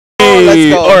let's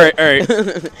go. All right, all right.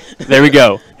 There we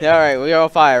go. Yeah, all right, we're on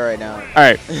fire right now. All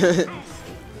right.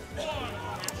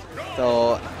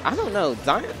 So, I don't know.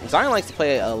 Xion likes to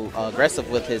play aggressive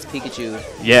with his Pikachu.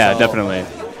 Yeah, so, definitely.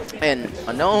 And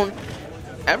Unknown,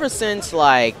 ever since,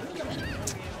 like,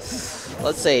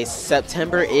 let's say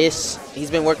September-ish,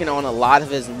 he's been working on a lot of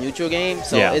his neutral game.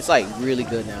 So, it's, like, really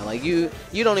good now. Like, you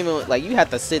don't even, like, you have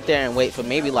to sit there and wait for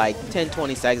maybe, like, 10,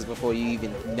 20 seconds before you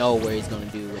even know where he's going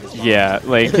to do with his bomb. Yeah,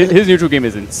 like, his neutral game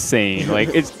is insane. Like,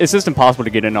 it's just impossible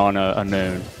to get in on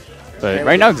Unknown. But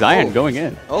right now, Xion going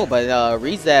in. Oh, but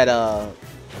reads that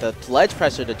the ledge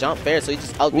pressure to jump fair, so he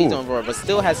just out beats on board, but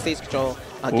still has stage control.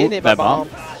 Getting hit by bomb.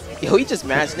 Yo, he just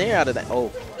mashed nair out of that.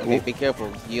 Oh, okay, be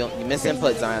careful. You miss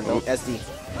input, Xion, though.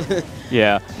 SD.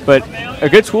 Yeah, but a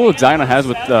good tool Xion has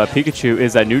with Pikachu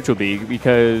is that neutral B,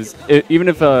 because even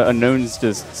if Unknown's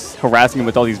just harassing him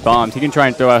with all these bombs, he can try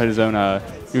and throw out his own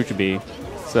neutral B.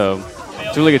 So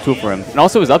it's a really good tool for him. And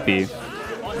also his up B.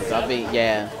 His up B,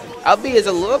 yeah. Up B is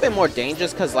a little bit more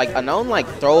dangerous because like Unknown like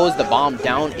throws the bomb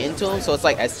down into him, so it's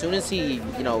like as soon as he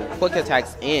quick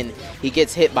attacks in, he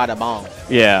gets hit by the bomb.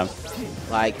 Yeah.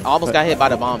 Like almost got hit by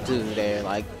the bomb too there.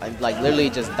 Like literally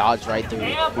just dodged right through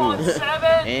it.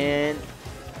 And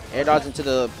air dodge into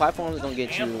the platform is gonna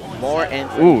get you more and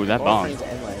that bomb.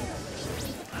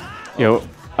 Yo,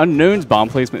 Unknown's bomb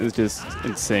placement is just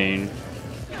insane.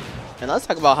 And let's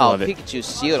talk about how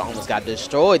Pikachu's shield almost got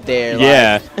destroyed there.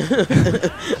 Yeah.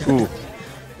 Like. Ooh.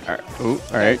 All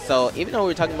right. So even though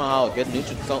we're talking about how good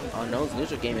Unknown's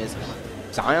neutral game is,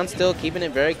 Xion's still keeping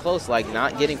it very close, like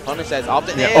not getting punished as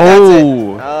often.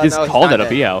 Yeah. Just no, called that a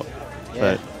B out.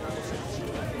 Yeah.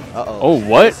 But oh,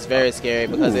 what? It's very scary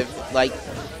because if like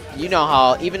you know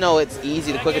how even though it's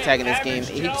easy to quick attack in this game,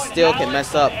 he still can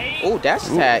mess up. Oh, dash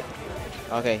attack.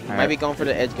 Okay, he might be going for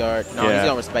the edge guard. No, he's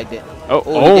gonna respect it.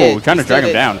 Trying to drag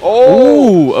him down.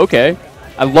 Oh, okay.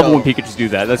 I love it when Pikachus do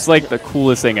that. That's like the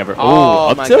coolest thing ever.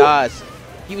 Oh my gosh,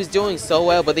 he was doing so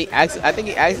well, but I think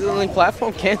he accidentally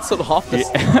platform canceled off the.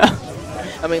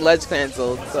 I mean, ledge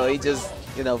canceled, so he just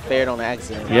fared on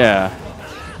accident. Yeah.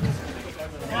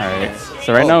 All right.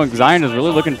 So right now, Xion is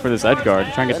really looking for this edge guard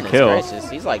to try and get the kill. Gracious.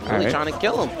 He's like really trying to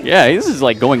kill him. Yeah, this is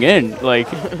like going in. Like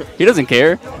he doesn't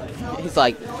care. He's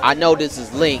like, I know this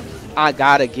is Link. I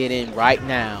gotta get in right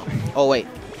now. Oh wait.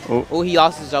 Oh, he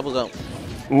lost his double jump.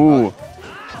 Ooh.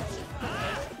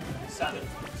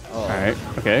 All right.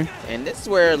 Okay. And this is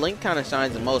where Link kind of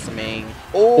shines the most. I mean,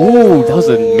 that was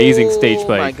an amazing stage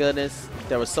play. Oh my goodness,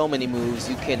 there were so many moves.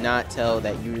 You could not tell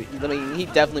that you. I mean, he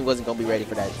definitely wasn't gonna be ready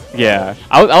for that. Yeah,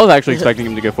 I was actually expecting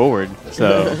him to go forward.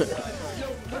 So.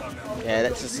 Yeah,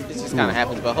 it just kind of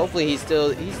happens. But hopefully he's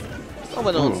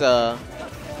someone's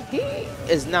he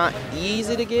is not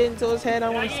easy to get into his head, I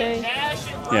want to say.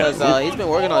 Because he's been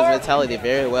working on his mentality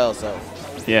very well, so.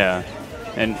 Yeah.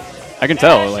 And I can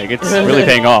tell, like, it's really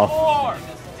paying off.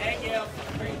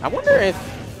 I wonder if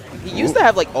he used to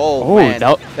have, like, man,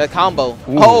 the combo.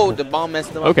 Oh, the bomb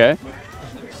messed him up. Okay.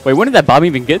 Wait, when did that bomb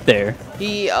even get there?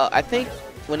 He, I think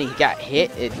when he got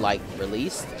hit, it, like,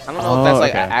 released. I don't know if that's,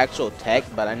 like, an actual tech,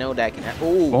 but I know that can happen.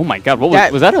 Oh, my God.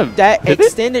 What was that a That pivot?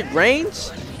 extended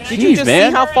range? Did you just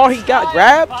see how far he got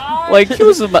grabbed? Like, he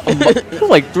was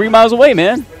like 3 miles away,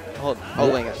 man. Oh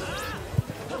my God.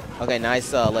 Okay,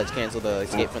 nice ledge cancel to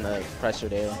escape from the pressure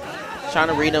there. Trying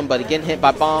to read him, but getting hit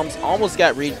by bombs. Almost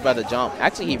got reached by the jump.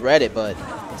 Actually, he read it, but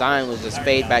Xion was just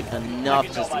fade back enough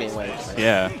just to get away.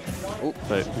 Yeah.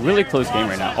 But really close game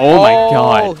right now. Oh, my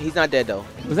God. Oh, he's not dead, though.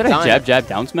 Was that a jab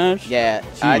down smash? Yeah.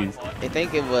 I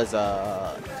think it was,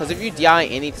 because if you DI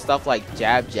any stuff like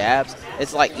jabs,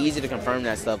 it's, like, easy to confirm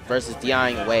that stuff versus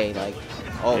DIing away. Like,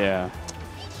 Yeah.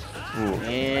 Ooh.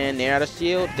 And near out of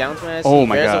shield, down smash. Oh,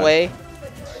 my God. Away.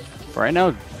 Right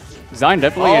now, Xion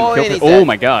definitely. Oh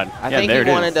my God! I think he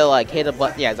wanted to like hit a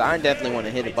button. Yeah, Xion definitely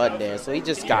wanted to hit a button there, so he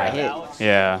just got hit.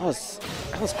 Yeah.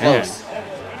 That was close.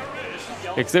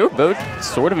 Because they were both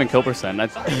sort of in kill percent. I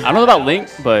don't know about Link,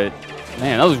 but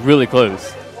man, that was really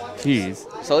close. Jeez.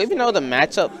 So even though the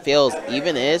matchup feels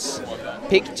even-ish,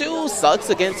 Pikachu sucks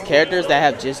against characters that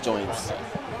have disjoints.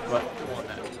 What?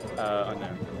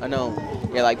 I know.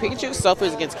 Yeah, like Pikachu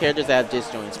suffers against characters that have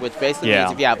disjoints, which basically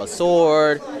means if you have a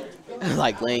sword,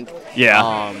 like Link.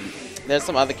 Yeah. There's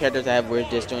some other characters that have weird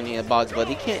disjointing in the box, but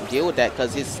he can't deal with that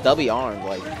because his stubby arm.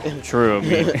 Like. True.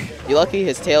 You're lucky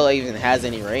his tail even has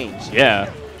any range.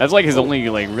 Yeah. That's like his only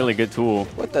like really good tool.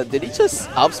 What the? Did he just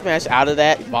up smash out of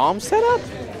that bomb setup?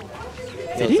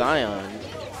 Did he? Xion.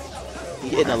 He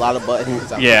hitting a lot of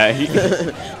buttons. Yeah.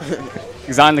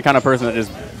 Xion the kind of person that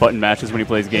just button matches when he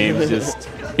plays games. Just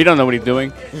he don't know what he's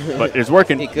doing, but it's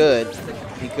working. He could.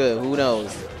 Who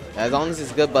knows? As long as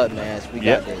it's a good button mash, we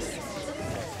got this.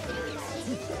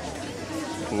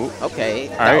 Ooh. Okay,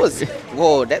 that was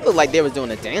whoa. That looked like they was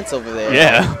doing a dance over there.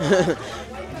 Yeah.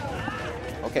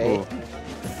 Okay. Ooh.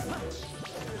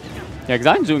 Yeah,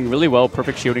 Xion's doing really well,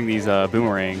 perfect shielding these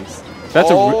boomerangs. That's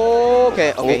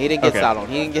okay. He didn't get styled on.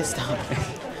 He didn't get styled.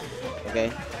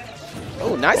 Okay.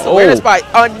 Oh, nice awareness by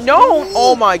Unknown.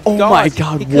 Oh my god. Oh my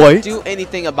god, he couldn't do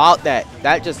anything about that.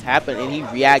 That just happened and he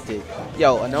reacted.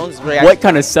 Yo, Unknown's reaction. What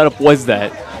kind of setup was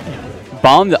that?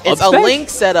 Bomb the It's a Link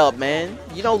setup, man.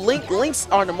 You know, Links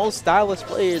are the most stylish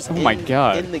players in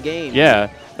the game. Yeah.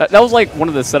 That was like one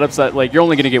of the setups that like you're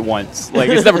only going to get once. Like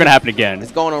it's never going to happen again.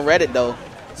 It's going on Reddit though.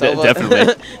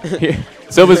 Definitely.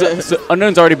 So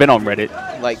Unknown's already been on Reddit.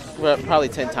 Like probably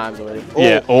 10 times already. Ooh.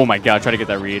 Yeah. Oh my god, try to get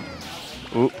that read.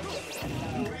 Ooh.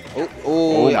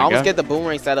 Ooh, I almost get the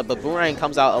boomerang setup, but boomerang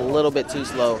comes out a little bit too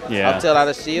slow. Yeah. Up tilt out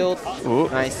of shield. Ooh.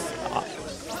 Nice.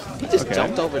 He just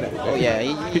jumped over there. Oh yeah,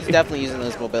 he's definitely using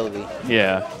his mobility.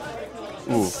 Yeah.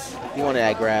 Ooh. He wanted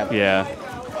that grab. Yeah.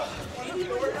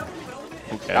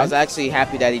 Okay. I was actually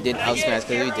happy that he didn't out smash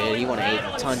because if he did, he would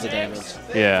have ate tons of damage.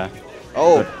 Yeah.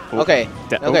 Oh, okay.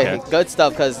 Good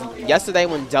stuff. Because yesterday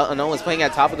when Dunham was playing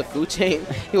at top of the food chain,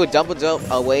 he would double jump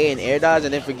away and air dodge,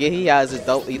 and then forget he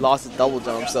lost his double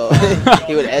jump, so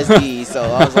he would SD. So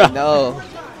I was like, no.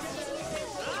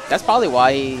 That's probably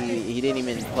why he didn't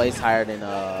even place higher than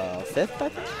 5th, I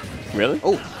think. Really?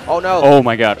 Oh no. Oh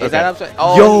my god. Is that upside?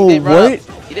 Oh, yo, he didn't run what?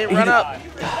 Up. He didn't run up.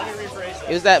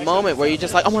 It was that moment where you're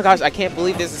just like, oh my gosh, I can't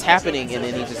believe this is happening, and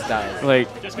then he just died. Like,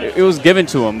 it was given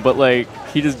to him, but like,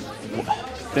 he just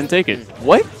didn't take it.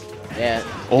 What? Yeah.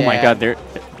 Oh my god, they're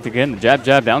again, jab,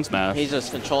 down smash. He's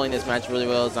just controlling this match really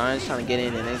well. Zion's trying to get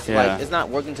in, and it's like, it's not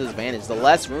working to his advantage. The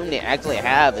less room they actually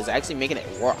have is actually making it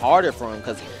harder for him,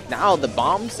 because now the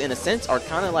bombs, in a sense, are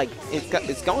kind of like,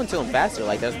 it's going to him faster.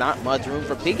 Like, there's not much room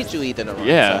for Pikachu either to run.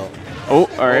 Yeah. So. Oh,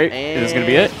 all right. Is this going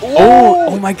to be it?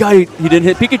 Oh my god, he didn't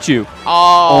hit Pikachu.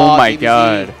 Oh my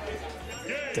god.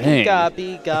 Dang.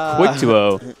 Pika. Quick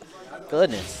 2-0.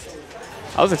 Goodness.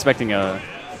 I was expecting a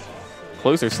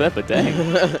closer set, but dang.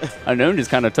 Unknown just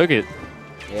kind of took it.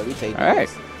 Yeah, we take all right.